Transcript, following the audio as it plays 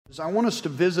I want us to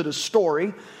visit a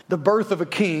story, the birth of a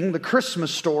king, the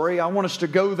Christmas story. I want us to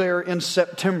go there in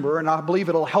September, and I believe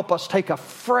it'll help us take a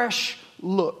fresh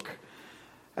look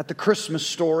at the Christmas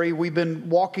story. We've been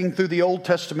walking through the Old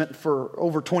Testament for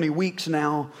over 20 weeks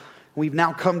now. We've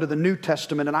now come to the New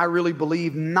Testament, and I really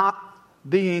believe not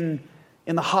being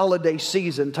in the holiday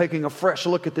season, taking a fresh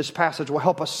look at this passage will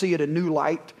help us see it in new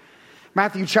light.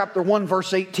 Matthew chapter 1,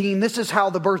 verse 18, this is how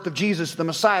the birth of Jesus, the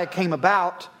Messiah, came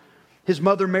about. His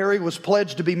mother Mary was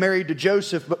pledged to be married to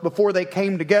Joseph, but before they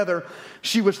came together,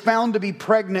 she was found to be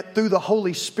pregnant through the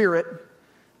Holy Spirit.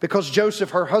 Because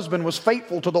Joseph, her husband, was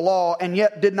faithful to the law and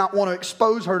yet did not want to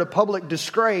expose her to public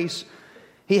disgrace,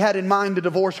 he had in mind to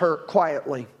divorce her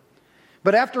quietly.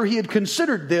 But after he had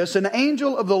considered this, an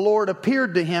angel of the Lord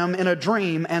appeared to him in a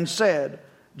dream and said,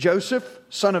 Joseph,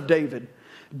 son of David,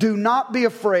 do not be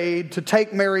afraid to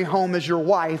take Mary home as your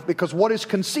wife, because what is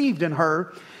conceived in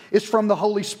her is from the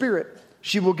Holy Spirit.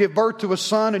 She will give birth to a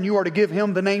son, and you are to give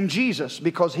him the name Jesus,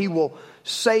 because he will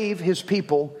save his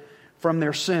people from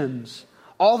their sins.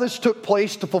 All this took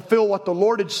place to fulfill what the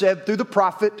Lord had said through the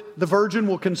prophet, the virgin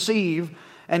will conceive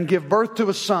and give birth to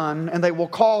a son, and they will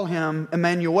call him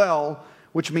Emmanuel,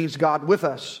 which means God with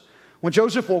us. When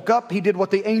Joseph woke up, he did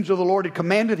what the angel of the Lord had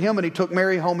commanded him, and he took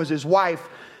Mary home as his wife.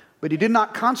 But he did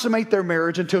not consummate their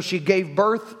marriage until she gave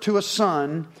birth to a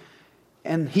son,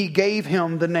 and he gave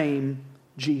him the name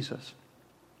Jesus.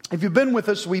 If you've been with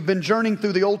us, we've been journeying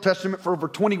through the Old Testament for over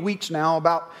 20 weeks now.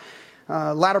 About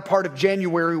latter part of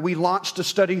January, we launched a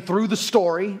study through the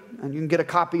story, and you can get a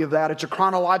copy of that. It's a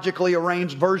chronologically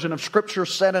arranged version of Scripture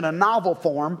set in a novel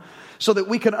form so that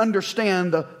we can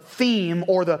understand the theme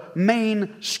or the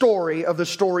main story of the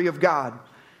story of God.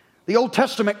 The Old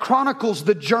Testament chronicles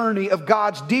the journey of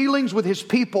God's dealings with His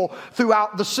people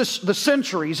throughout the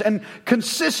centuries, and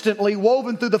consistently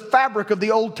woven through the fabric of the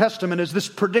Old Testament is this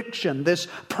prediction, this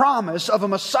promise of a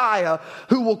Messiah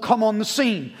who will come on the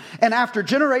scene. And after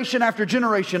generation,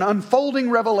 unfolding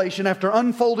revelation after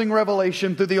unfolding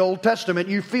revelation through the Old Testament,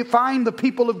 you find the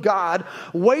people of God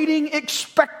waiting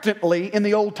expectantly in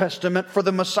the Old Testament for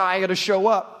the Messiah to show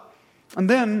up. And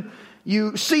then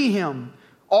you see Him.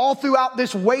 All throughout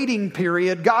this waiting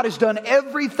period, God has done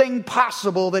everything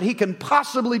possible that He can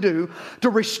possibly do to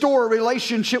restore a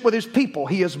relationship with His people.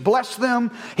 He has blessed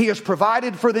them. He has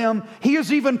provided for them. He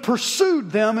has even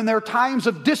pursued them in their times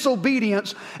of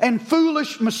disobedience and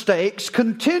foolish mistakes,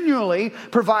 continually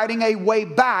providing a way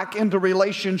back into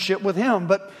relationship with Him.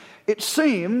 But it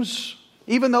seems,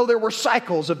 even though there were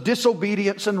cycles of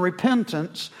disobedience and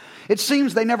repentance, it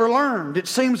seems they never learned. It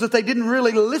seems that they didn't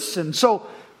really listen. So,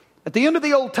 at the end of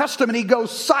the Old Testament, He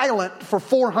goes silent for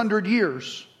 400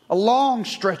 years. A long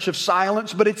stretch of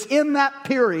silence, but it's in that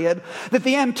period that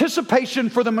the anticipation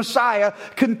for the Messiah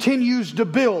continues to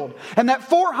build. And that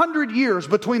 400 years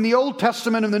between the Old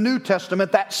Testament and the New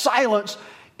Testament, that silence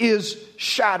is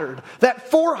shattered.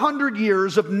 That 400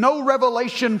 years of no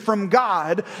revelation from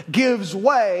God gives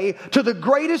way to the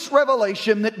greatest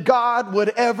revelation that God would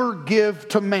ever give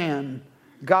to man.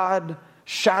 God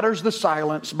shatters the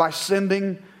silence by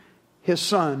sending His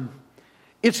Son.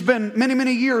 It's been many,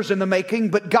 many years in the making,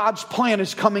 but God's plan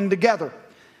is coming together.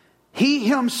 He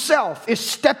Himself is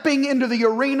stepping into the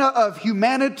arena of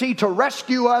humanity to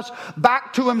rescue us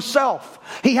back to Himself.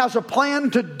 He has a plan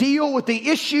to deal with the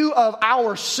issue of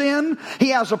our sin. He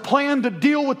has a plan to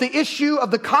deal with the issue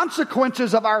of the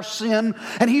consequences of our sin.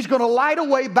 And He's going to light a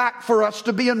way back for us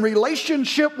to be in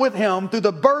relationship with Him through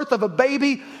the birth of a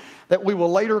baby that we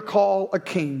will later call a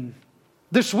king.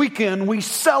 This weekend, we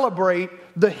celebrate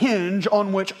the hinge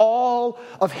on which all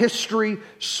of history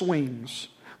swings.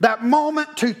 That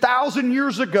moment 2,000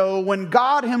 years ago when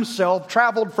God Himself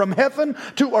traveled from heaven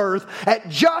to earth at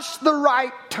just the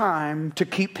right time to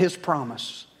keep His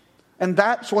promise. And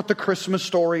that's what the Christmas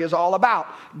story is all about.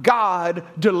 God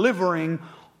delivering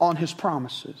on His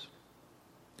promises.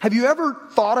 Have you ever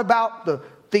thought about the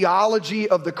theology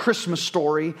of the Christmas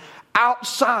story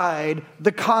outside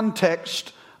the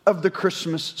context of the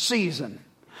Christmas season?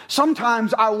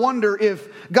 Sometimes I wonder if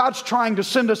God's trying to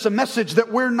send us a message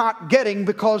that we're not getting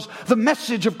because the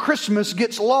message of Christmas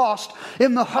gets lost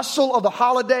in the hustle of the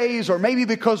holidays, or maybe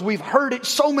because we've heard it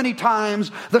so many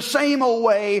times the same old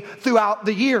way throughout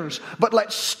the years. But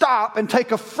let's stop and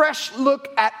take a fresh look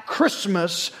at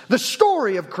Christmas, the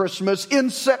story of Christmas, in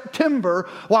September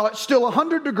while it's still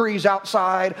 100 degrees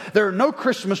outside. There are no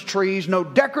Christmas trees, no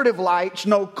decorative lights,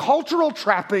 no cultural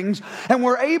trappings, and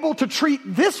we're able to treat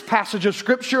this passage of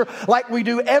Scripture like we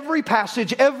do every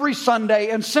passage every Sunday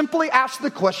and simply ask the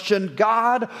question,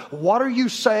 God, what are you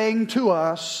saying to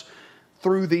us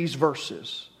through these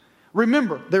verses?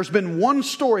 Remember, there's been one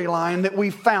storyline that we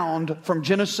found from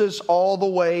Genesis all the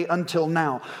way until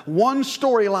now. One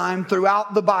storyline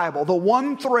throughout the Bible. The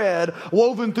one thread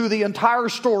woven through the entire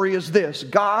story is this: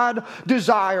 God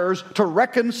desires to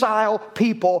reconcile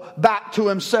people back to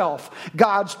Himself.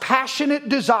 God's passionate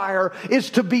desire is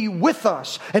to be with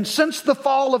us. And since the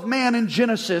fall of man in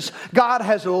Genesis, God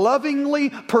has lovingly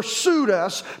pursued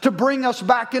us to bring us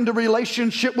back into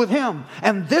relationship with Him.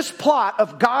 And this plot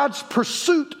of God's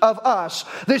pursuit of us,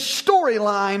 this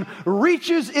storyline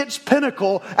reaches its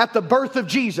pinnacle at the birth of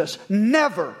Jesus.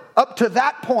 Never, up to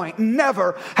that point,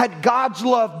 never had God's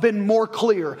love been more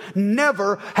clear.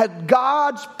 Never had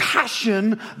God's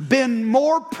passion been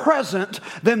more present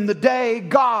than the day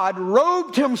God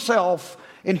robed Himself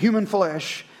in human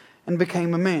flesh and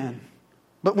became a man.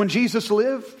 But when Jesus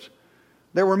lived,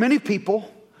 there were many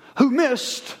people who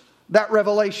missed that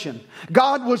revelation.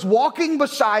 God was walking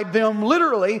beside them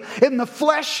literally in the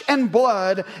flesh and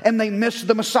blood, and they missed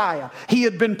the Messiah. He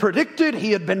had been predicted,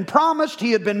 He had been promised,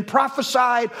 He had been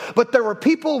prophesied, but there were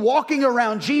people walking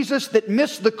around Jesus that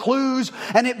missed the clues,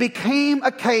 and it became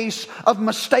a case of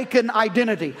mistaken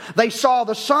identity. They saw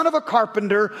the son of a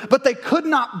carpenter, but they could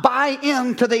not buy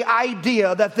into the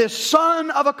idea that this son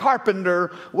of a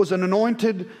carpenter was an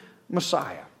anointed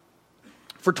Messiah.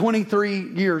 For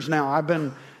 23 years now, I've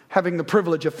been having the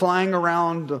privilege of flying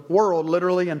around the world,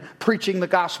 literally, and preaching the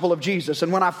gospel of Jesus. And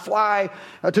when I fly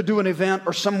to do an event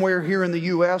or somewhere here in the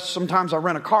U.S., sometimes I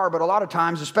rent a car, but a lot of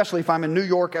times, especially if I'm in New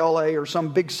York, L.A., or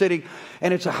some big city,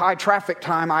 and it's a high traffic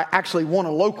time, I actually want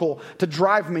a local to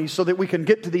drive me so that we can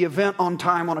get to the event on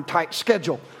time on a tight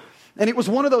schedule. And it was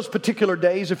one of those particular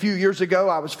days a few years ago.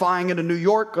 I was flying into New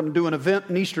York, going to do an event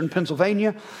in eastern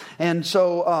Pennsylvania. And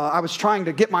so I was trying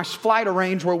to get my flight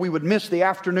arranged where we would miss the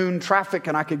afternoon traffic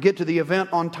and I could get to the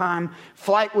event on time.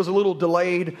 Flight was a little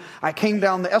delayed. I came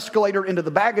down the escalator into the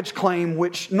baggage claim,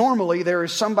 which normally there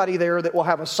is somebody there that will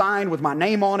have a sign with my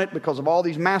name on it because of all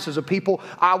these masses of people.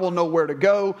 I will know where to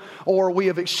go. Or we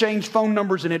have exchanged phone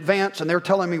numbers in advance and they're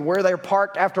telling me where they're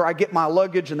parked after I get my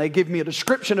luggage, and they give me a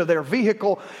description of their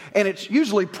vehicle. And it's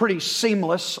usually pretty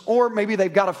seamless, or maybe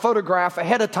they've got a photograph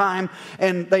ahead of time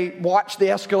and they watch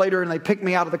the escalator and they pick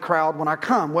me out of the crowd when I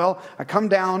come. Well, I come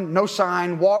down, no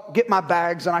sign, walk, get my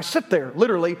bags, and I sit there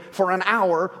literally for an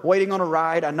hour waiting on a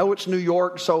ride. I know it's New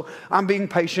York, so I'm being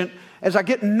patient. As I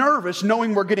get nervous,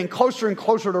 knowing we're getting closer and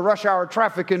closer to rush hour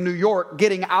traffic in New York,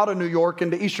 getting out of New York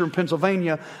into eastern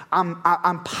Pennsylvania,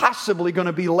 I'm possibly going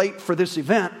to be late for this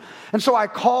event. And so I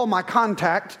call my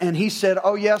contact, and he said,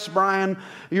 "Oh yes, Brian,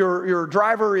 your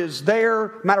driver is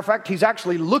there. Matter of fact, he's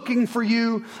actually looking for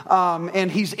you,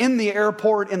 and he's in the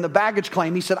airport in the baggage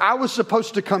claim." He said, "I was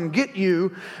supposed to come get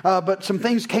you, but some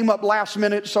things came up last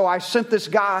minute, so I sent this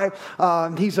guy.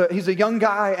 He's a young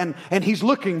guy, and he's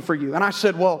looking for you." And I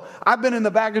said, "Well, I've been in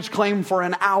the baggage claim for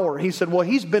an hour." He said, "Well,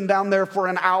 he's been down there for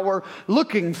an hour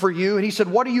looking for you." And he said,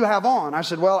 "What do you have on?" I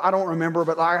said, "Well, I don't remember,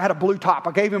 but I had a blue top."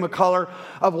 I gave him a color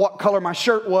of what color my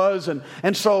shirt was,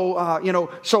 and so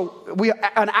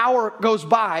an hour goes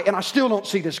by and I still don't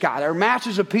see this guy. There are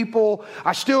masses of people.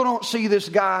 I still don't see this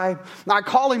guy. And I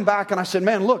call him back and I said,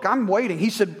 "Man, look, I'm waiting."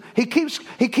 He said, he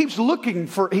keeps looking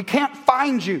he can't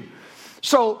find you."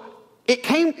 So it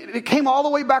came all the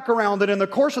way back around that in the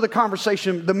course of the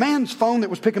conversation, the man's phone that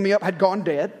was picking me up had gone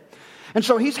dead. And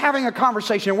so he's having a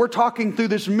conversation, and we're talking through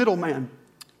this middleman.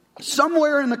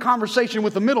 Somewhere in the conversation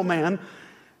with the middleman,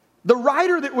 the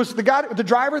driver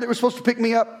that was supposed to pick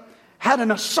me up had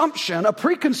an assumption, a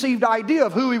preconceived idea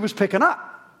of who he was picking up.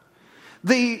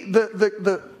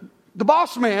 The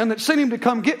boss man that sent him to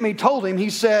come get me told him,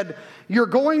 he said, "You're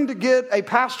going to get a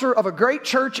pastor of a great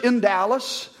church in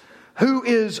Dallas who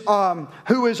is on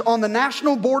the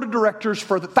national board of directors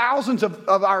for the thousands of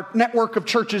our network of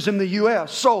churches in the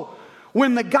U.S. So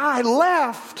when the guy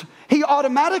left, he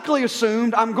automatically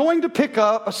assumed I'm going to pick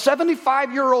up a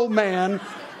 75-year-old man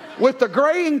with the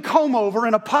graying comb over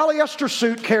in a polyester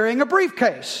suit carrying a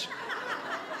briefcase."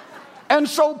 And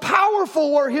so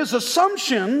powerful were his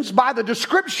assumptions by the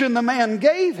description the man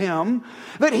gave him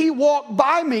that he walked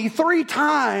by me 3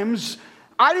 times.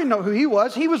 I didn't know who he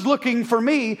was. He was looking for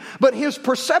me, but his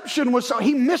perception was so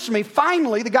he missed me.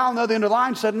 Finally, the guy on the other end of the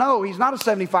line said, "No, he's not a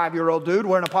 75-year-old dude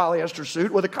wearing a polyester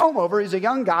suit with a comb over. He's a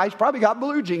young guy. He's probably got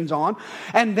blue jeans on."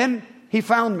 And then he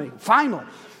found me, finally.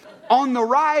 On the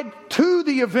ride to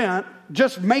the event,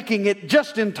 just making it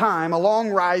just in time, a long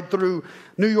ride through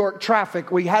New York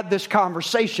traffic, we had this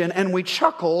conversation and we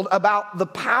chuckled about the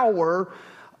power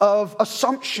of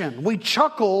assumption. We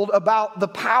chuckled about the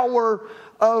power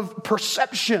of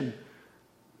perception.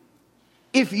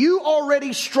 If you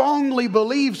already strongly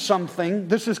believe something,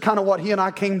 this is kind of what he and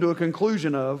I came to a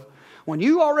conclusion of. When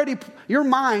your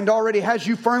mind already has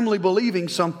you firmly believing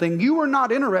something, you are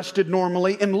not interested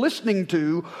normally in listening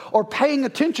to or paying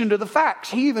attention to the facts.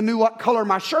 He even knew what color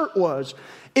my shirt was.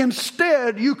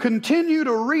 Instead, you continue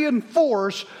to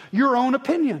reinforce your own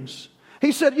opinions.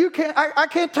 He said, I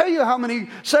can't tell you how many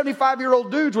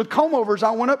 75-year-old dudes with comb-overs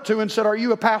I went up to and said, "Are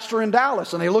you a pastor in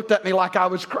Dallas?" And they looked at me like I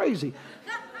was crazy.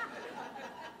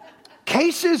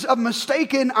 Cases of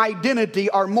mistaken identity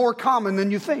are more common than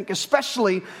you think,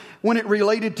 especially when it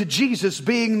related to Jesus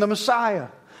being the Messiah.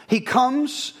 He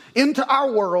comes into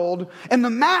our world, and the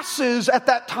masses at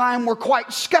that time were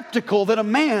quite skeptical that a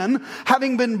man,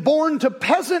 having been born to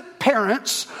peasant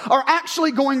parents,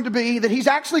 he's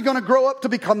actually going to grow up to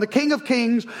become the King of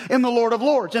Kings and the Lord of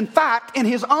Lords. In fact, in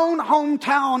his own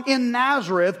hometown in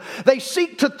Nazareth, they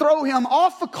seek to throw him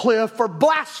off a cliff for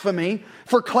blasphemy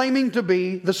for claiming to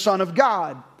be the Son of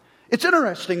God. It's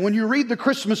interesting when you read the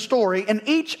Christmas story, in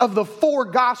each of the 4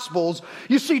 Gospels,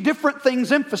 you see different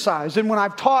things emphasized. And when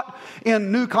I've taught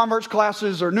in new converts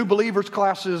classes or new believers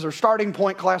classes or starting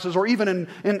point classes or even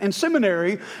in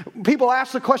seminary, people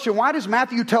ask the question, why does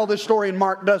Matthew tell this story and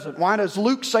Mark doesn't? Why does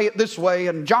Luke say it this way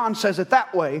and John says it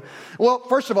that way? Well,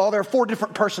 first of all, there are 4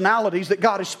 different personalities that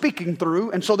God is speaking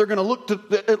through, and so they're going to look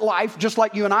at life just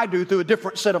like you and I do through a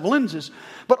different set of lenses.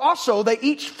 But also,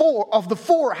 each 4 of the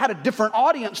 4 had a different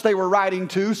audience they were writing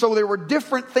to, so there were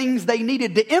different things they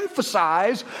needed to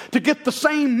emphasize to get the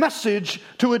same message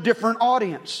to a different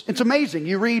audience. It's amazing.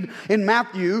 You read in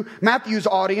Matthew's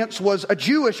audience was a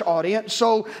Jewish audience,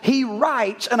 so he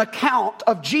writes an account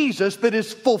of Jesus that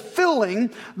is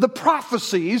fulfilling the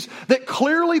prophecies that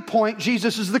clearly point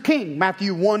Jesus as the King.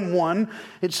 Matthew 1:1,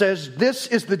 it says, "This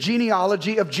is the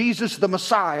genealogy of Jesus the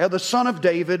Messiah, the son of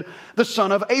David, the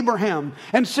son of Abraham."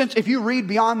 And since if you read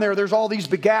beyond there, there's all these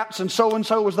begats, and so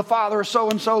was the father of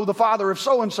so-and-so, the father of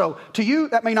so-and-so. To you,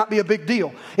 that may not be a big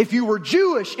deal. If you were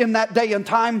Jewish in that day and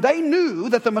time, they knew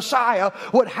that the Messiah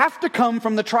would have to come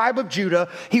from the tribe of Judah.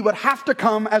 He would have to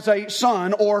come as a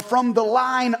son or from the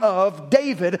line of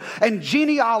David. And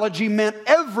genealogy meant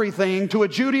everything to a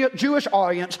Jewish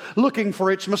audience looking for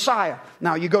its Messiah.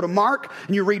 Now, you go to Mark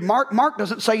and you read Mark. Mark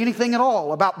doesn't say anything at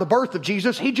all about the birth of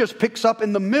Jesus. He just picks up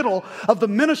in the middle of the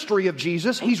ministry of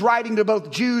Jesus. He's writing to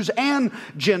both Jews and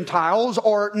Gentiles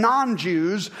or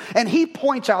non-Jews, and he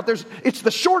points out it's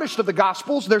the shortest of the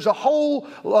Gospels. There's a whole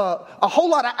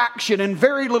lot of action and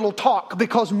very little talk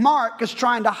because Mark is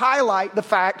trying to highlight the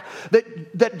fact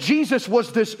that Jesus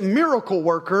was this miracle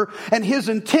worker, and his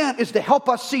intent is to help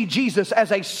us see Jesus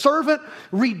as a servant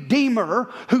redeemer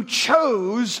who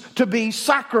chose to be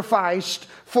sacrificed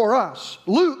for us.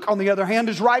 Luke, on the other hand,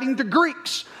 is writing to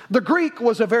Greeks. The Greek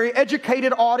was a very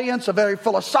educated audience, a very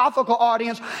philosophical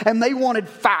audience, and they wanted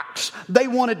facts. They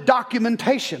wanted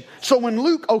documentation. So when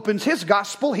Luke opens his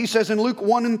gospel, he says in Luke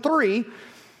 1:3,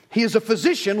 he is a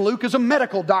physician, Luke is a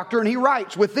medical doctor, and he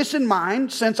writes, "With this in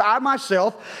mind, since I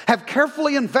myself have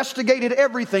carefully investigated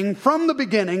everything from the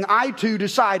beginning, I too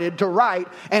decided to write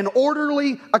an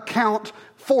orderly account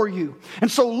for you." And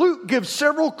so Luke gives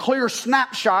several clear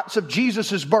snapshots of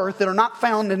Jesus' birth that are not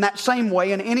found in that same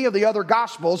way in any of the other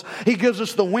Gospels. He gives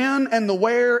us the when and the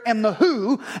where and the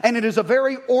who, and it is a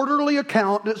very orderly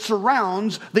account that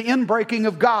surrounds the inbreaking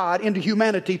of God into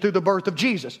humanity through the birth of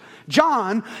Jesus.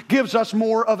 John gives us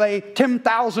more of a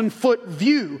 10,000-foot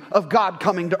view of God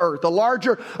coming to earth,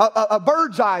 a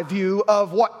bird's eye view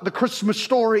of what the Christmas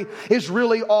story is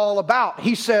really all about.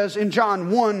 He says in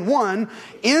John 1:1,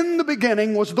 "In the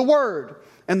beginning was the Word,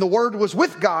 and the Word was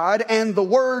with God, and the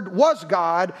Word was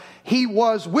God. He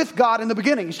was with God in the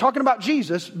beginning." He's talking about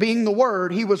Jesus being the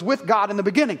Word. He was with God in the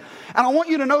beginning. And I want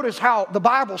you to notice how the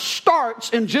Bible starts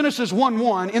in Genesis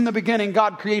 1:1. In the beginning,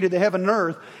 God created the heaven and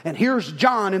earth. And here's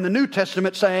John in the New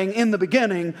Testament saying, in the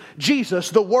beginning, Jesus,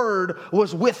 the Word,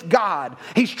 was with God.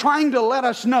 He's trying to let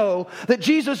us know that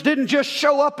Jesus didn't just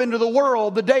show up into the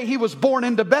world the day he was born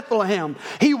into Bethlehem.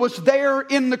 He was there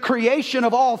in the creation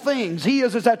of all things. He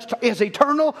is as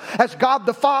eternal as God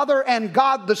the Father and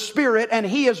God the Spirit, and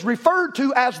he is referred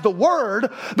to as the Word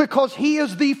because he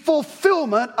is the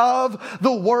fulfillment of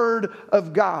the Word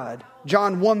of God.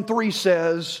 John 1:3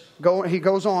 says, he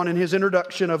goes on in his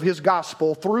introduction of his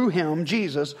gospel, "Through him,"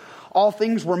 Jesus, "all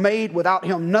things were made. Without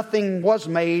him nothing was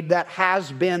made that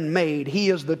has been made."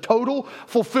 He is the total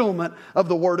fulfillment of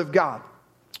the Word of God.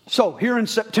 So here in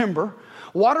September,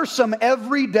 what are some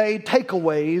everyday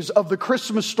takeaways of the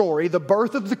Christmas story, the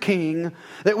birth of the King,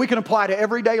 that we can apply to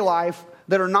everyday life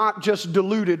that are not just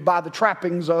diluted by the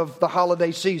trappings of the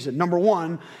holiday season? Number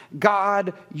one,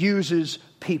 God uses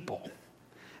people.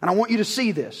 And I want you to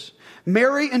see this.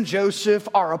 Mary and Joseph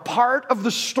are a part of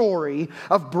the story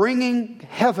of bringing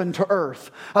heaven to earth,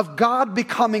 of God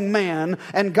becoming man,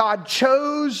 and God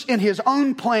chose in His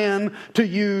own plan to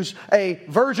use a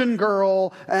virgin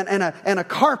girl and a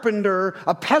carpenter,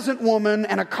 a peasant woman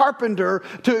and a carpenter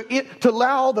to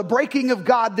allow the breaking of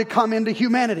God to come into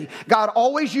humanity. God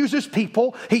always uses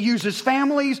people. He uses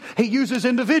families. He uses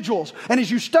individuals. And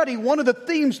as you study, one of the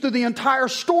themes through the entire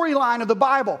storyline of the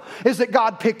Bible is that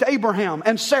God picked Abraham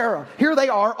and Sarah. Here they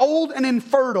are, old and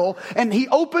infertile, and He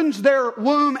opens their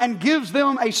womb and gives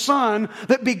them a son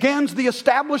that begins the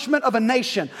establishment of a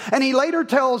nation. And He later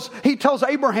tells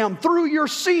Abraham, through your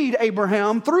seed,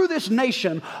 Abraham, through this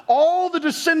nation, all the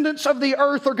descendants of the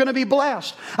earth are going to be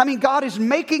blessed. I mean, God is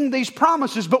making these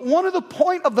promises, but one of the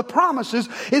point of the promises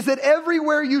is that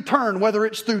everywhere you turn, whether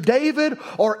it's through David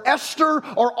or Esther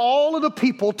or all of the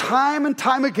people, time and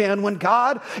time again, when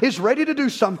God is ready to do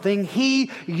something,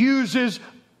 He uses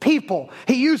people.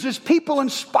 He uses people in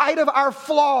spite of our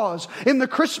flaws. In the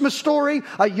Christmas story,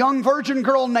 a young virgin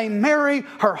girl named Mary,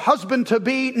 her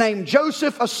husband-to-be named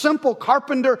Joseph, a simple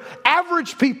carpenter,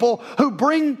 average people who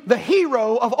bring the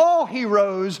hero of all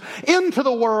heroes into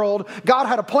the world. God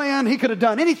had a plan. He could have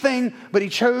done anything, but He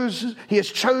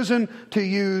has chosen to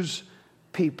use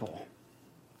people.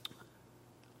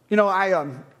 You know,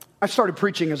 I started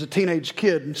preaching as a teenage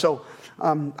kid, and so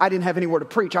I didn't have anywhere to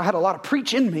preach. I had a lot of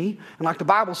preach in me. And like the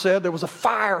Bible said, there was a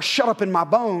fire shut up in my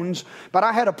bones. But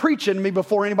I had a preach in me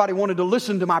before anybody wanted to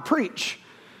listen to my preach.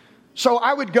 So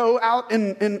I would go out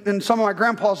in some of my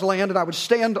grandpa's land and I would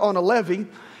stand on a levee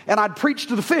and I'd preach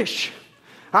to the fish.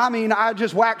 I mean, I'd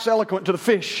just wax eloquent to the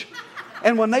fish.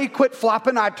 And when they quit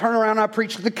flopping, I'd turn around and I'd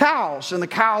preach to the cows. And the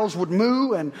cows would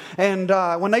moo. And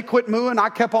when they quit mooing, I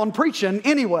kept on preaching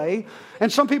anyway.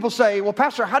 And some people say, well,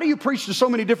 Pastor, how do you preach to so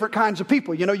many different kinds of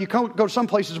people? You know, you go to some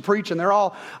places to preach and they're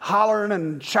all hollering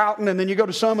and shouting. And then you go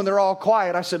to some and they're all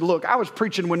quiet. I said, look, I was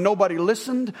preaching when nobody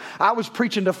listened. I was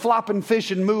preaching to flopping fish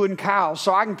and mooing cows.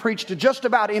 So I can preach to just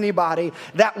about anybody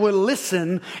that will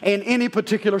listen in any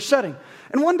particular setting.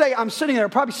 And one day I'm sitting there,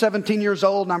 probably 17 years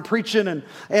old, and I'm preaching,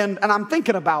 and I'm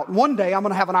thinking about one day I'm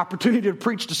going to have an opportunity to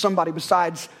preach to somebody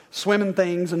besides swimming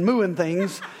things and mooing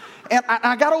things. And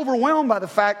I got overwhelmed by the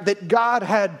fact that God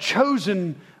had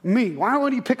chosen me. Why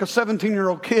would He pick a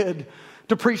 17-year-old kid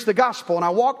to preach the gospel? And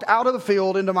I walked out of the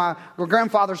field into my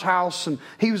grandfather's house, and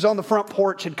he was on the front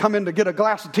porch. He'd come in to get a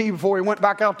glass of tea before he went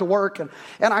back out to work. And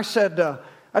I said,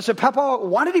 Papa,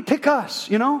 why did He pick us,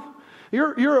 you know?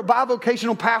 You're a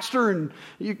bivocational pastor and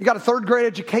you got a third grade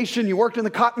education. You worked in the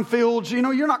cotton fields. You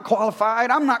know, you're not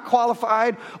qualified. I'm not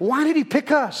qualified. Why did He pick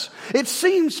us? It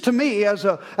seems to me as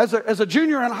a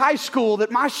junior in high school that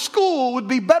my school would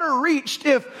be better reached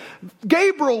if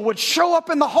Gabriel would show up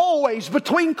in the hallways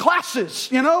between classes,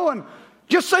 you know, and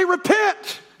just say,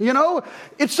 repent. You know,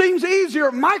 it seems easier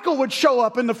if Michael would show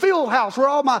up in the field house where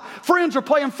all my friends are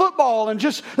playing football and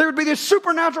just there would be this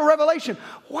supernatural revelation.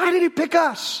 Why did He pick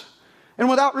us? And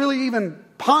without really even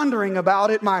pondering about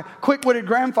it, my quick-witted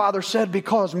grandfather said,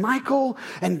 because Michael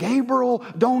and Gabriel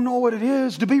don't know what it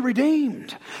is to be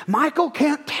redeemed. Michael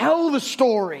can't tell the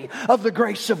story of the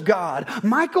grace of God.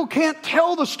 Michael can't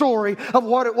tell the story of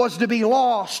what it was to be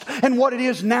lost and what it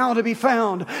is now to be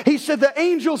found. He said the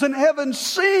angels in heaven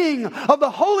sing of the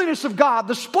holiness of God,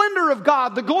 the splendor of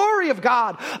God, the glory of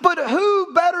God. But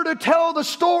who better to tell the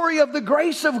story of the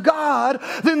grace of God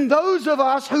than those of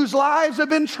us whose lives have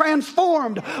been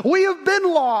transformed? We have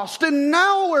been lost and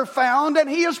now we're found, and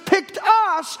He has picked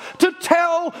us to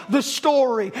tell the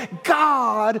story.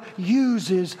 God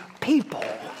uses people.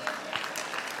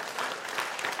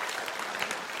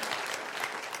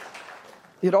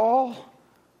 It all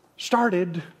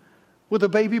started with a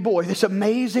baby boy. This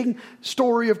amazing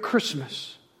story of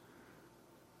Christmas.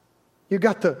 You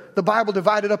got the Bible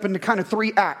divided up into kind of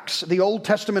 3 acts. The Old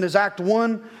Testament is Act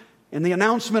 1, and the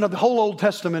announcement of the whole Old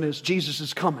Testament is Jesus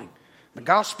is coming. The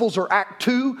Gospels are Act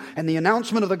 2, and the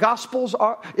announcement of the Gospels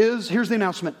here's the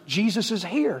announcement, Jesus is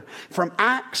here. From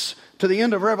Acts to the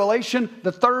end of Revelation,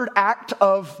 the 3rd act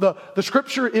of the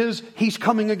Scripture is He's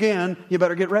coming again. You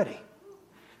better get ready.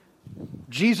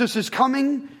 Jesus is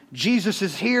coming, Jesus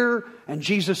is here, and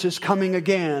Jesus is coming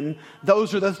again.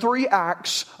 Those are the 3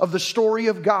 acts of the story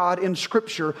of God in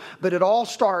Scripture. But it all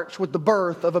starts with the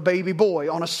birth of a baby boy.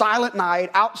 On a silent night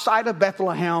outside of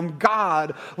Bethlehem,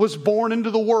 God was born into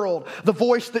the world. The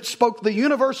voice that spoke the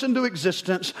universe into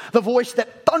existence. The voice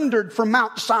that thundered from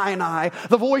Mount Sinai.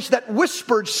 The voice that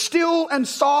whispered still and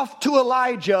soft to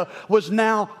Elijah was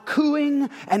now cooing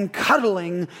and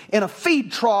cuddling in a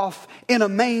feed trough in a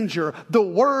manger. The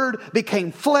Word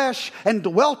became flesh and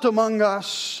dwelt among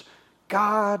us.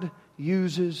 God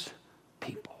uses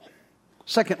people.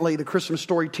 Secondly, the Christmas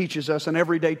story teaches us an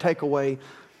everyday takeaway.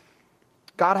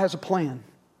 God has a plan.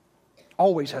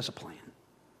 Always has a plan.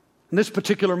 In this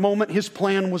particular moment, His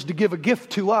plan was to give a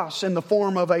gift to us in the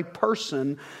form of a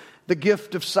person, the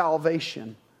gift of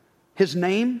salvation. His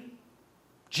name,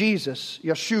 Jesus,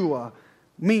 Yeshua,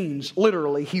 means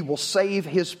literally He will save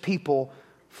His people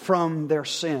from their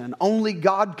sin. Only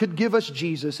God could give us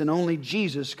Jesus, and only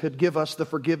Jesus could give us the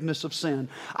forgiveness of sin.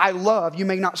 I love, you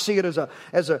may not see it as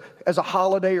a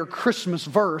holiday or Christmas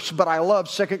verse, but I love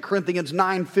 2 Corinthians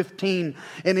 9:15,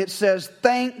 and it says,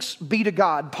 "Thanks be to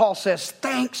God." Paul says,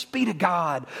 "Thanks be to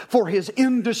God for His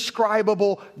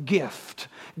indescribable gift."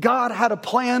 God had a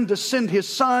plan to send His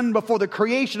Son before the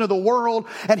creation of the world,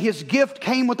 and His gift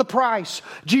came with a price.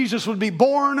 Jesus would be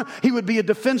born. He would be a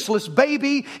defenseless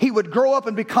baby. He would grow up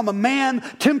and become a man,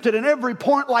 tempted in every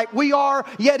point like we are,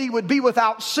 yet He would be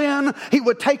without sin. He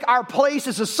would take our place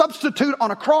as a substitute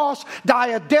on a cross, die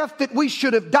a death that we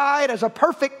should have died as a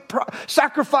perfect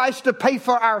sacrifice to pay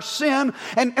for our sin.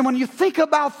 And when you think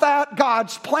about that,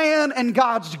 God's plan and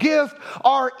God's gift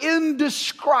are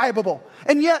indescribable.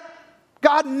 And yet,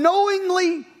 God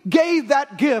knowingly gave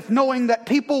that gift, knowing that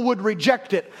people would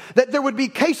reject it, that there would be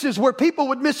cases where people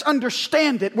would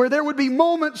misunderstand it, where there would be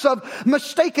moments of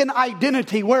mistaken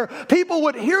identity, where people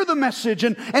would hear the message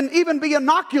and even be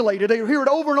inoculated. They would hear it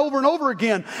over and over and over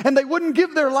again, and they wouldn't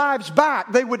give their lives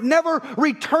back. They would never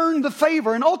return the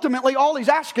favor. And ultimately, all He's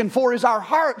asking for is our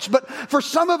hearts. But for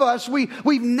some of us, we've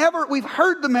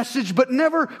heard the message, but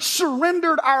never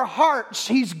surrendered our hearts.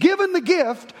 He's given the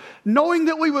gift, knowing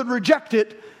that we would reject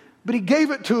it, but He gave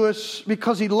it to us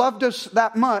because He loved us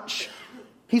that much.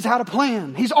 He's had a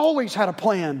plan. He's always had a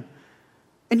plan.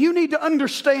 And you need to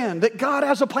understand that God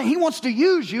has a plan. He wants to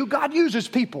use you. God uses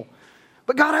people.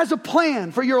 But God has a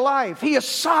plan for your life. He is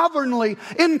sovereignly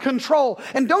in control.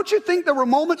 And don't you think there were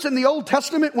moments in the Old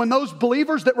Testament when those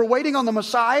believers that were waiting on the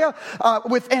Messiah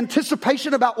with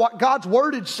anticipation about what God's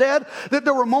Word had said, that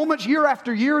there were moments year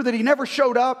after year that He never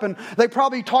showed up, and they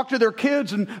probably talked to their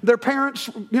kids and their parents,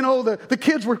 the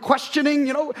kids were questioning,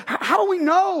 how do we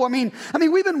know? I mean,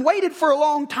 we've been waiting for a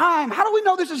long time. How do we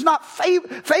know this is not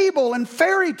fable and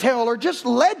fairy tale or just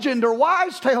legend or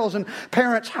wise tales? And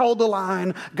parents held the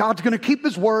line. God's going to keep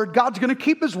His word. God's going to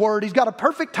keep His word. He's got a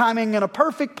perfect timing and a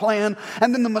perfect plan.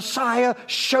 And then the Messiah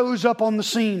shows up on the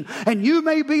scene. And you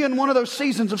may be in one of those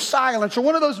seasons of silence or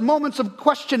one of those moments of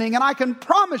questioning. And I can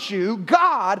promise you,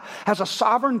 God has a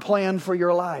sovereign plan for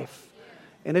your life.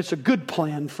 And it's a good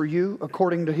plan for you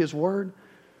according to His word.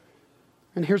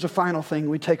 And here's a final thing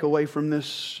we take away from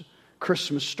this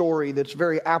Christmas story that's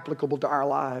very applicable to our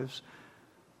lives.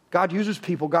 God uses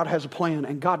people. God has a plan.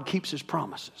 And God keeps His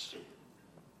promises.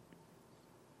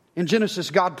 In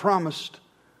Genesis, God promised,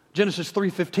 Genesis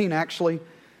 3:15 actually,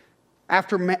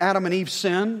 after Adam and Eve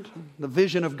sinned, the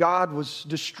vision of God was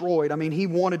destroyed. He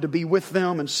wanted to be with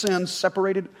them, and sin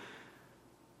separated.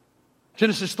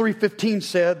 Genesis 3:15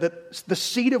 said that the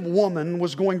seed of woman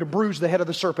was going to bruise the head of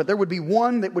the serpent. There would be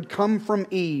one that would come from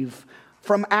Eve,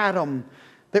 from Adam,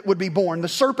 that would be born. The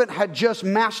serpent had just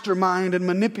masterminded and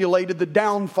manipulated the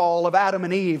downfall of Adam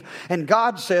and Eve. And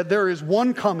God said there is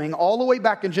one coming all the way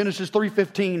back in Genesis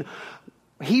 3:15.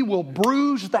 He will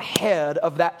bruise the head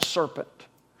of that serpent.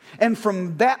 And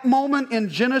from that moment in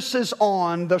Genesis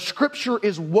on, the scripture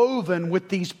is woven with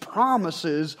these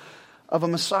promises of a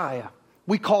Messiah.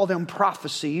 We call them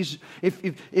prophecies.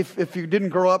 If you didn't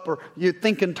grow up or you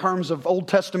think in terms of Old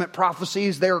Testament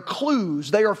prophecies, they are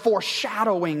clues, they are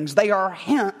foreshadowings, they are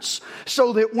hints,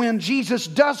 so that when Jesus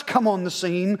does come on the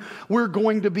scene, we're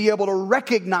going to be able to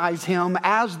recognize Him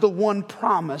as the one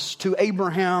promised to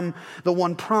Abraham, the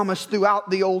one promised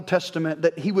throughout the Old Testament,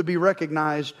 that He would be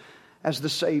recognized as the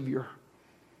Savior.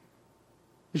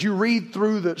 As you read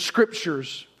through the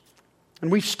scriptures,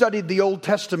 and we've studied the Old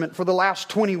Testament for the last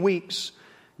 20 weeks,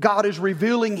 God is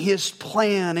revealing His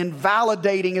plan and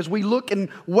validating as we look and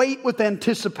wait with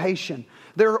anticipation.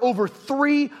 There are over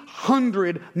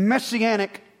 300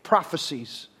 messianic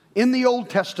prophecies in the Old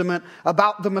Testament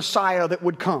about the Messiah that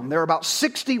would come. There are about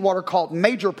 60 what are called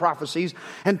major prophecies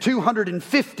and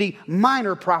 250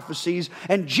 minor prophecies.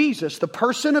 And Jesus, the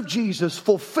person of Jesus,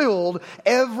 fulfilled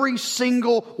every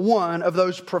single one of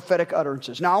those prophetic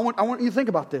utterances. Now, I want you to think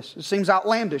about this. It seems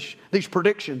outlandish, these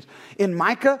predictions. In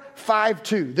Micah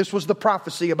 5:2, this was the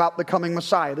prophecy about the coming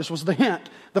Messiah. This was the hint,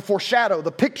 the foreshadow,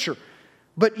 the picture.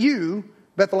 But you,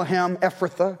 Bethlehem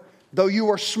Ephrathah, though you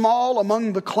are small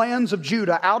among the clans of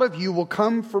Judah, out of you will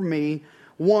come for me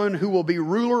one who will be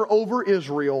ruler over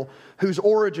Israel, whose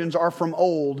origins are from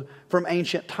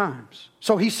ancient times.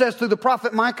 So he says through the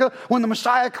prophet Micah, when the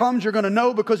Messiah comes, you're going to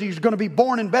know because he's going to be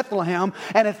born in Bethlehem.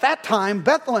 And at that time,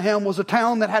 Bethlehem was a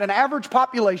town that had an average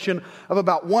population of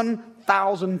about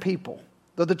 1,000 people.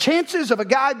 The chances of a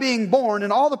guy being born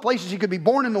in all the places he could be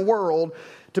born in the world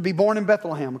to be born in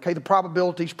Bethlehem, okay, the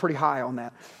probability is pretty high on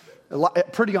that.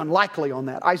 Pretty unlikely on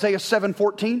that. Isaiah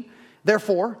 7:14,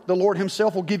 therefore, the Lord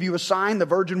himself will give you a sign. The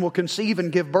virgin will conceive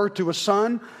and give birth to a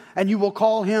son, and you will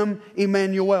call him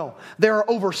Emmanuel. There are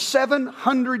over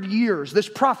 700 years. This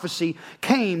prophecy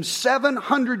came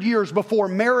 700 years before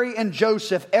Mary and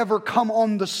Joseph ever come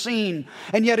on the scene.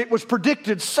 And yet it was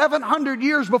predicted 700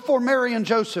 years before Mary and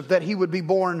Joseph that he would be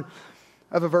born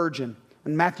of a virgin.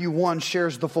 And Matthew 1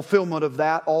 shares the fulfillment of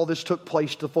that. All this took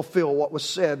place to fulfill what was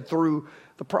said through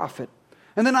the prophet.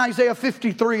 And then Isaiah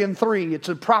 53:3, it's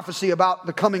a prophecy about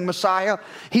the coming Messiah.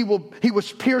 He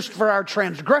was pierced for our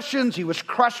transgressions. He was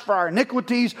crushed for our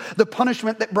iniquities. The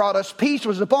punishment that brought us peace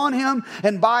was upon him.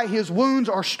 And by his wounds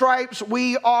or stripes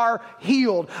we are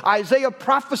healed. Isaiah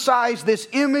prophesies this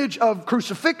image of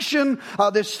crucifixion,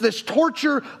 this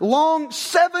torture, long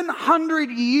 700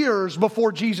 years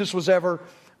before Jesus was ever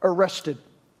arrested.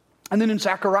 And then in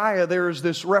Zechariah there is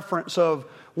this reference of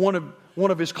one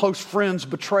of his close friends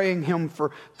betraying him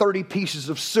for 30 pieces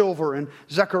of silver in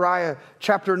Zechariah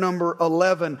chapter number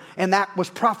 11. And that was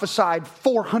prophesied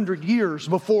 400 years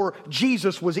before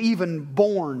Jesus was even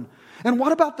born. And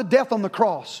what about the death on the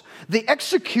cross? The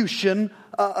execution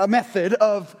method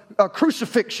of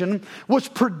crucifixion was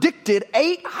predicted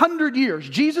 800 years.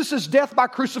 Jesus' death by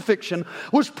crucifixion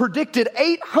was predicted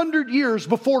 800 years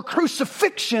before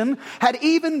crucifixion had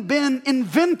even been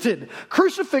invented.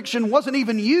 Crucifixion wasn't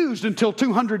even used until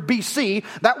 200 BC.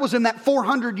 That was in that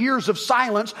 400 years of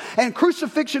silence. And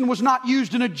crucifixion was not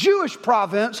used in a Jewish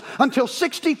province until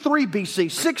 63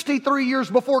 BC, 63 years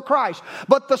before Christ.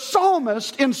 But the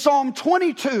psalmist in Psalm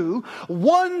 22,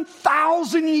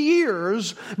 1,000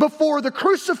 years before the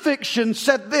crucifixion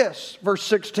said this, verse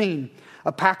 16,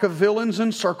 a pack of villains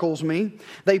encircles me.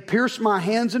 They pierce my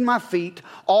hands and my feet.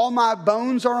 All my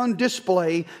bones are on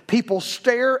display. People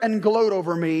stare and gloat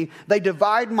over me. They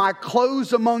divide my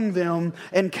clothes among them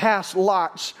and cast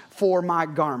lots for my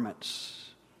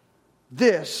garments.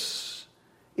 This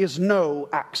is no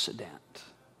accident.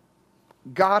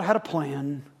 God had a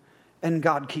plan, and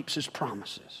God keeps his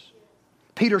promises.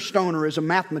 Peter Stoner is a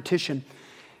mathematician,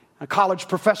 a college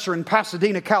professor in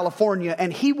Pasadena, California,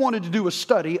 and he wanted to do a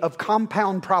study of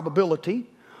compound probability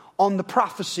on the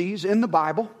prophecies in the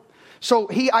Bible. So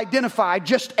he identified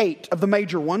just 8 of the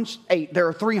major ones. 8. There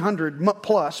are 300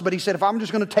 plus, but he said, if I'm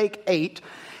just going to take 8,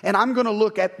 and I'm going to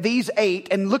look at these 8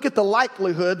 and look at the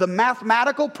likelihood, the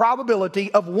mathematical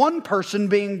probability of one person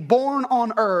being born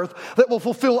on earth that will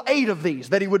fulfill 8 of these,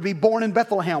 that he would be born in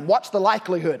Bethlehem. What's the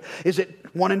likelihood? Is it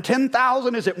 1 in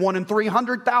 10,000? Is it 1 in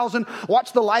 300,000?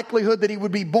 What's the likelihood that he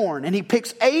would be born? And he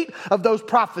picks 8 of those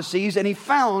prophecies, and he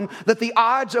found that the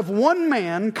odds of one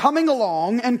man coming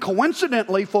along and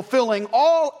coincidentally fulfilling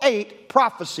all 8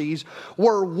 prophecies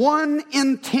were 1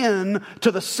 in 10 to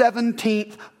the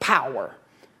 17th power.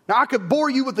 Now, I could bore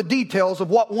you with the details of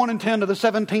what 1 in 10 to the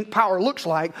 17th power looks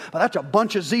like, but that's a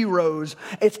bunch of zeros.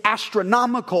 It's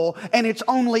astronomical, and it's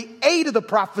only 8 of the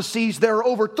prophecies. There are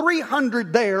over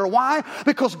 300 there. Why?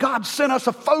 Because God sent us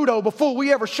a photo before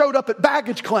we ever showed up at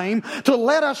baggage claim to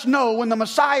let us know when the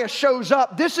Messiah shows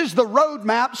up, this is the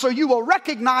roadmap, so you will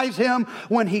recognize him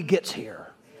when he gets here.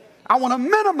 I want to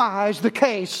minimize the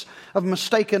case of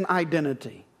mistaken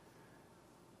identity.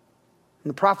 And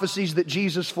the prophecies that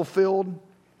Jesus fulfilled,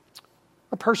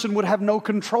 a person would have no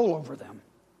control over them.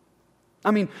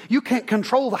 I mean, you can't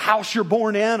control the house you're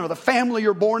born in or the family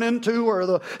you're born into or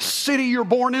the city you're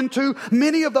born into.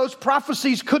 Many of those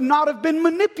prophecies could not have been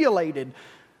manipulated.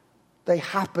 They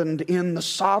happened in the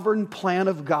sovereign plan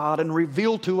of God and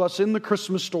revealed to us in the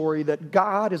Christmas story that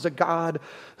God is a God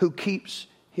who keeps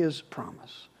his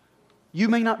promise. You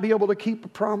may not be able to keep a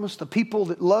promise. The people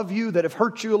that love you, that have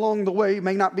hurt you along the way,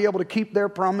 may not be able to keep their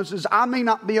promises. I may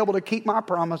not be able to keep my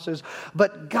promises.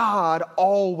 But God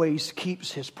always keeps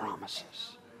his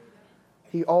promises.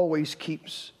 He always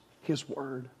keeps his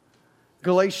word.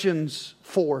 Galatians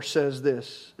 4 says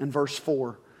this in verse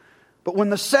 4. But when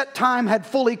the set time had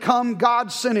fully come,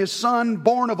 God sent his Son,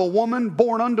 born of a woman,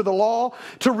 born under the law,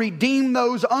 to redeem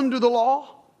those under the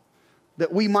law,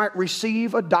 that we might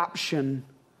receive adoption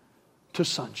to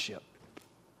sonship.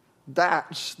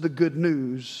 That's the good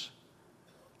news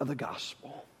of the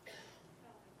gospel.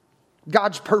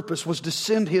 God's purpose was to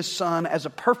send His Son as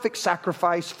a perfect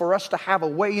sacrifice for us to have a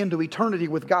way into eternity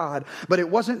with God. But it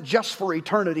wasn't just for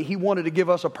eternity. He wanted to give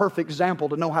us a perfect example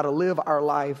to know how to live our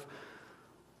life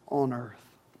on earth.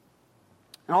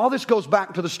 And all this goes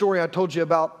back to the story I told you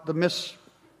about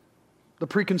the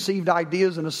preconceived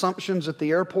ideas and assumptions at the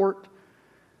airport.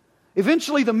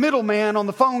 Eventually, the middleman on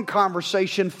the phone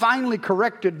conversation finally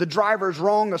corrected the driver's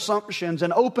wrong assumptions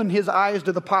and opened his eyes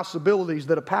to the possibilities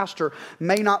that a pastor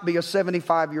may not be a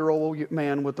 75-year-old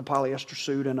man with a polyester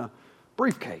suit and a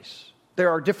briefcase.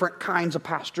 There are different kinds of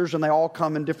pastors, and they all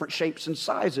come in different shapes and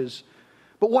sizes.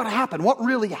 But what happened? What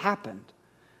really happened?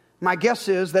 My guess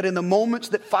is that in the moments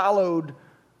that followed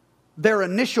their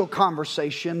initial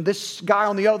conversation, this guy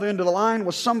on the other end of the line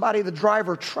was somebody the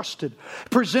driver trusted.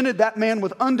 Presented that man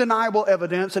with undeniable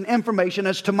evidence and information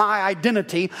as to my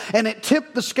identity, and it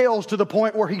tipped the scales to the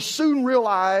point where he soon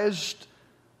realized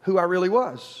who I really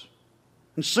was.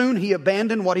 And soon he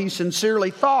abandoned what he sincerely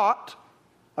thought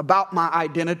about my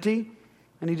identity,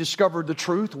 and he discovered the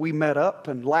truth. We met up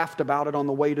and laughed about it on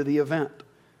the way to the event.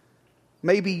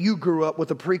 Maybe you grew up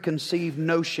with a preconceived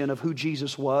notion of who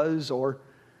Jesus was or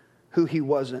who He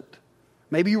wasn't.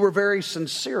 Maybe you were very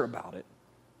sincere about it.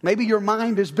 Maybe your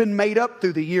mind has been made up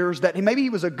through the years that maybe He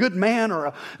was a good man or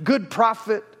a good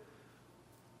prophet,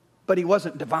 but He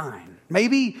wasn't divine.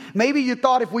 Maybe you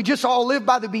thought if we just all lived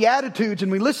by the Beatitudes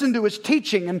and we listened to His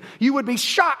teaching, and you would be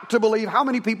shocked to believe how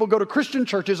many people go to Christian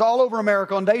churches all over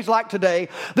America on days like today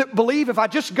that believe if I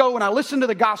just go and I listen to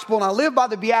the gospel and I live by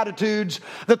the Beatitudes,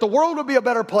 that the world would be a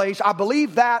better place. I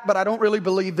believe that, but I don't really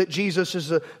believe that Jesus is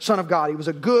the Son of God. He was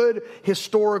a good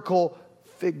historical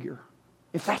figure.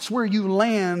 If that's where you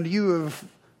land,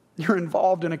 you're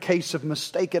involved in a case of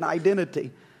mistaken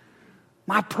identity.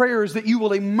 My prayer is that you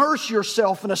will immerse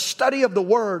yourself in a study of the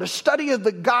Word, a study of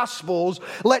the Gospels.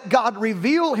 Let God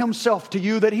reveal Himself to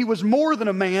you that He was more than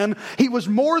a man. He was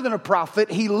more than a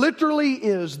prophet. He literally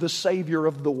is the Savior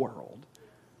of the world.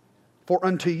 For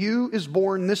unto you is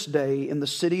born this day in the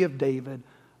city of David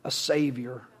a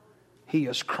Savior. He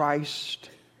is Christ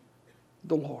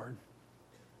the Lord.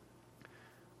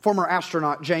 Former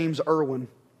astronaut James Irwin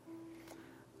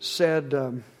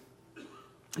said...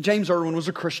 James Irwin was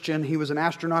a Christian. He was an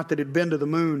astronaut that had been to the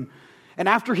moon. And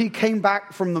after he came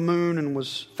back from the moon and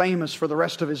was famous for the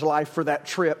rest of his life for that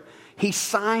trip, he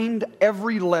signed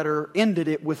every letter, ended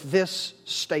it with this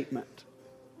statement.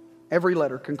 Every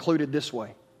letter concluded this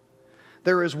way: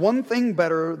 there is one thing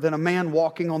better than a man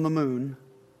walking on the moon,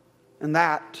 and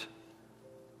that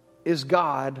is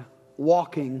God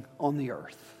walking on the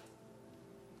earth.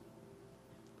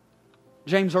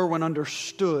 James Irwin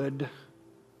understood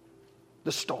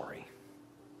the story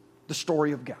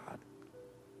of God.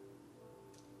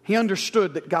 He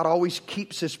understood that God always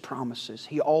keeps His promises.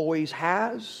 He always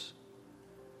has.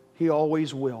 He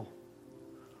always will.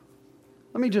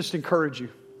 Let me just encourage you.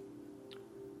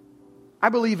 I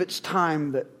believe it's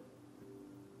time that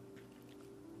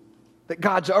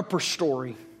God's upper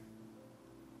story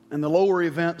and the lower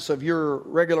events of your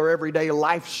regular everyday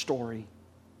life story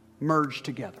merge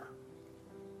together.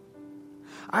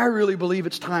 I really believe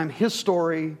it's time His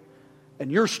story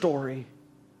and your story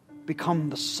become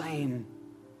the same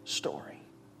story.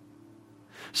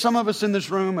 Some of us in this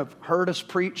room have heard us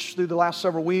preach through the last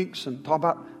several weeks and talk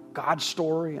about God's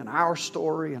story and our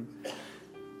story. And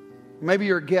maybe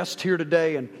you're a guest here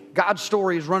today and God's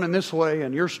story is running this way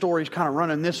and your story is kind of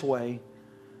running this way.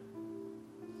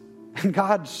 And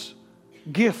God's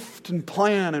gift and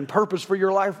plan and purpose for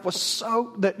your life was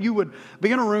so that you would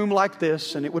be in a room like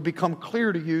this and it would become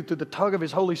clear to you through the tug of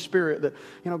His Holy Spirit that,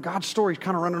 God's story is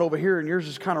kind of running over here and yours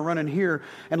is kind of running here.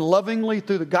 And lovingly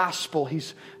through the gospel,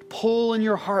 He's pulling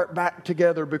your heart back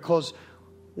together, because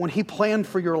when He planned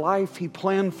for your life, He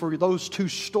planned for those two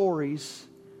stories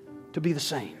to be the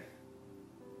same.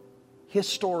 His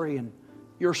story and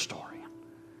your story.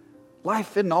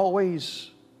 Life isn't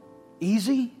always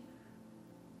easy.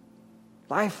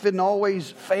 Life isn't always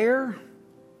fair,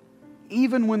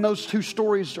 even when those two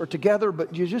stories are together,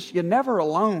 but you're never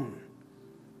alone.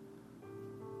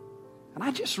 And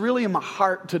I just really in my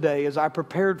heart today, as I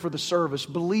prepared for the service,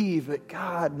 believe that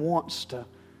God wants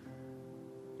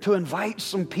to invite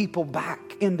some people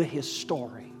back into His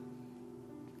story.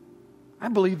 I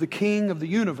believe the King of the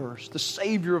universe, the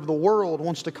Savior of the world,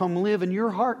 wants to come live in your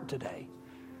heart today.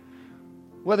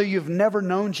 Whether you've never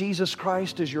known Jesus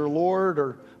Christ as your Lord,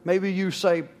 or maybe you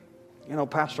say,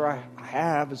 Pastor, I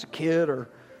have as a kid or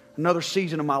another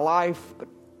season of my life, but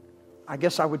I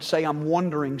guess I would say I'm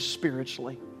wandering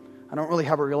spiritually. I don't really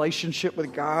have a relationship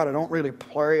with God. I don't really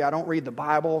pray. I don't read the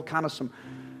Bible. Kind of some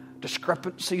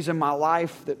discrepancies in my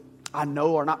life that I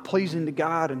know are not pleasing to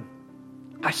God. And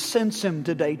I sense Him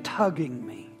today tugging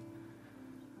me.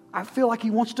 I feel like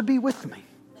He wants to be with me.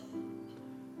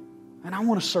 And I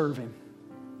want to serve Him.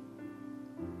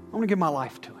 I want to give my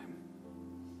life to Him.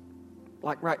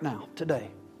 Like right now, today.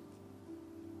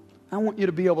 I want you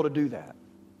to be able to do that.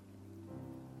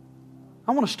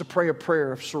 I want us to pray a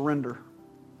prayer of surrender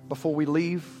before we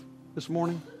leave this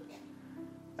morning.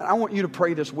 And I want you to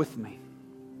pray this with me.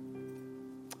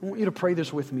 I want you to pray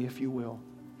this with me, if you will.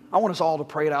 I want us all to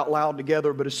pray it out loud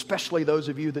together, but especially those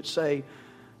of you that say,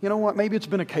 you know what, maybe it's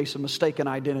been a case of mistaken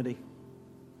identity.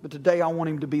 But today I want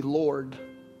Him to be Lord.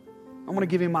 I want to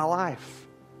give Him my life.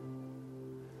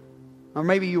 Or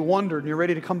maybe you wondered and you're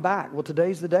ready to come back. Well,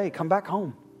 today's the day. Come back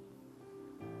home.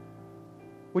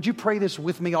 Would you pray this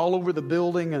with me all over the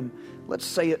building, and let's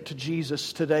say it to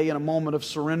Jesus today in a moment of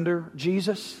surrender.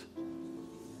 Jesus,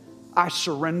 I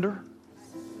surrender.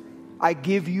 I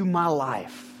give you my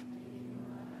life.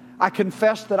 I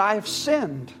confess that I have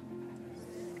sinned.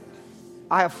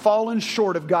 I have fallen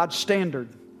short of God's standard.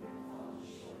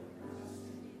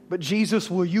 But Jesus,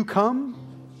 will you come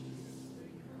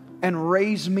and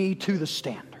raise me to the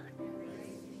standard?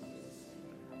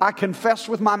 I confess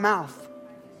with my mouth,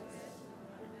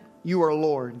 you are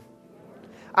Lord.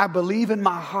 I believe in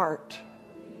my heart,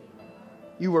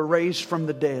 you were raised from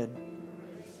the dead.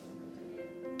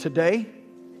 Today,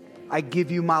 I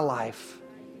give you my life.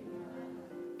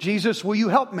 Jesus, will you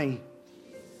help me?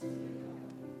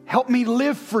 Help me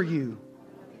live for you.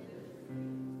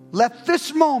 Let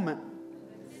this moment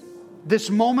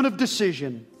of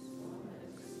decision,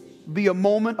 be a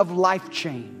moment of life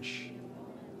change.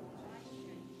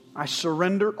 I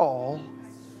surrender all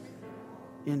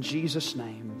in Jesus'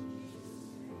 name.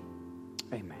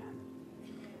 Amen.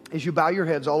 As you bow your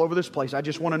heads all over this place, I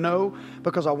just want to know,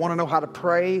 because I want to know how to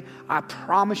pray. I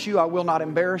promise you I will not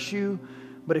embarrass you.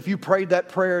 But if you prayed that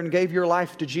prayer and gave your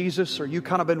life to Jesus, or you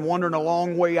kind of been wondering a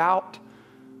long way out,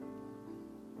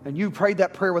 and you prayed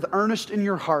that prayer with earnest in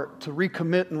your heart to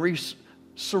recommit and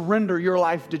surrender your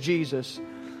life to Jesus,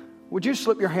 would you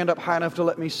slip your hand up high enough to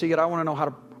let me see it? I want to know how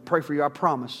to pray for you. I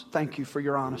promise. Thank you for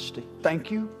your honesty.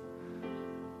 Thank you.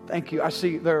 Thank you. I've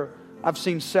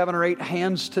seen 7 or 8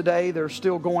 hands today. They're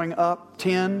still going up.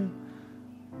 10,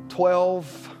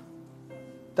 12.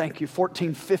 Thank you.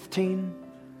 14, 15.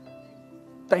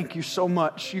 Thank you so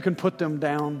much. You can put them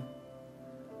down.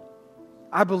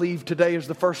 I believe today is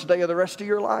the first day of the rest of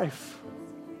your life.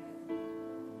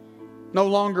 No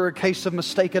longer a case of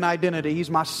mistaken identity. He's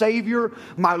my Savior,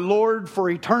 my Lord for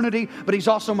eternity, but He's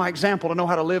also my example to know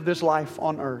how to live this life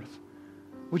on earth.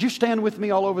 Would you stand with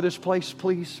me all over this place,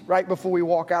 please, right before we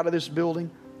walk out of this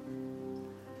building?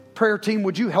 Prayer team,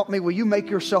 would you help me? Will you make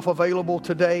yourself available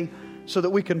today so that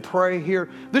we can pray here?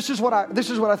 This is what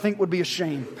I think would be a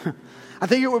shame. I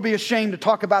think it would be a shame to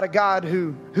talk about a God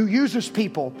who uses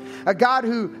people, a God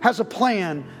who has a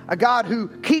plan, a God who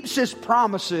keeps His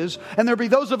promises, and there'll be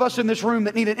those of us in this room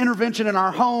that need an intervention in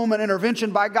our home, an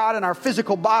intervention by God in our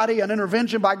physical body, an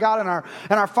intervention by God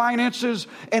in our finances,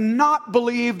 and not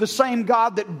believe the same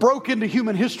God that broke into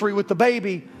human history with the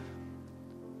baby,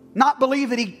 not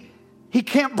believe that He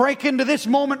can't break into this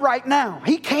moment right now.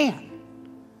 He can.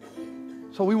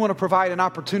 So we want to provide an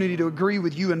opportunity to agree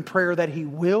with you in prayer that He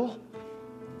will.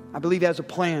 I believe He has a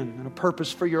plan and a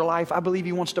purpose for your life. I believe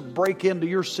He wants to break into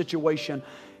your situation.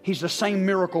 He's the same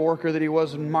miracle worker that He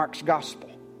was in Mark's gospel.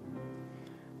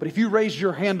 But if you raised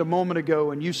your hand a moment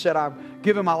ago and you said, I've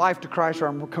given my life to Christ, or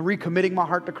I'm recommitting my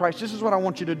heart to Christ, this is what I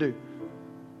want you to do.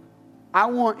 I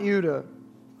want you to,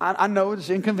 I know it's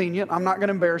inconvenient. I'm not going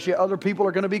to embarrass you. Other people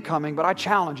are going to be coming, but I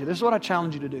challenge you. This is what I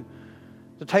challenge you to do.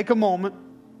 To take a moment,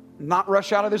 not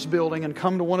rush out of this building, and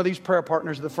come to one of these prayer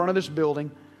partners at the front of this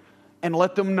building and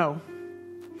let them know,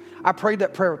 I prayed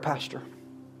that prayer with Pastor.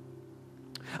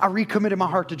 I recommitted my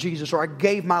heart to Jesus, or I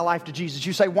gave my life to Jesus.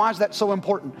 You say, why is that so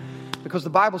important? Because the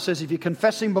Bible says if you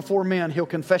confess Him before men, He'll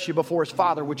confess you before His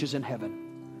Father which is in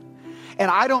heaven.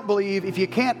 And I don't believe if you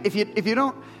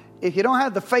don't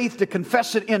have the faith to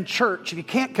confess it in church, if you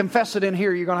can't confess it in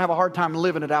here, you're going to have a hard time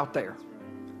living it out there.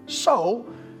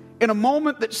 So, in a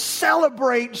moment that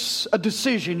celebrates a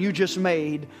decision you just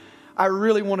made, I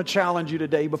really want to challenge you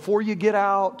today. Before you get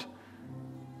out,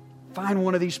 find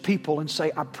one of these people and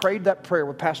say, I prayed that prayer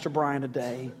with Pastor Brian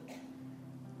today,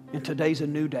 and today's a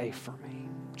new day for me.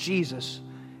 Jesus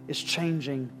is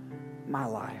changing my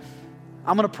life.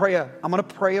 I'm going to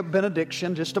pray a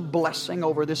benediction, just a blessing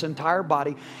over this entire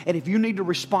body. And if you need to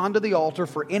respond to the altar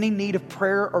for any need of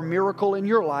prayer or miracle in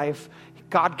your life,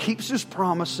 God keeps His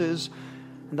promises.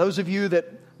 And those of you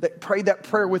that prayed that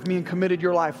prayer with me and committed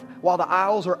your life, while the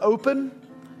aisles are open,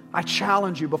 I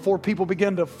challenge you, before people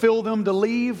begin to fill them to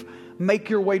leave, make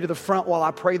your way to the front while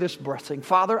I pray this blessing.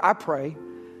 Father, I pray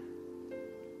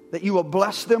that you will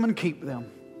bless them and keep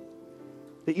them.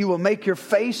 That you will make your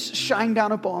face shine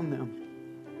down upon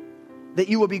them. That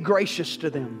you will be gracious to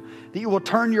them. That you will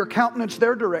turn your countenance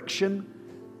their direction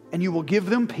and you will give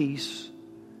them peace.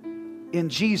 In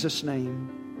Jesus'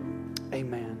 name,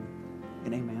 amen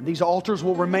and amen. These altars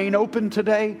will remain open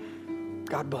today.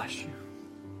 God bless you.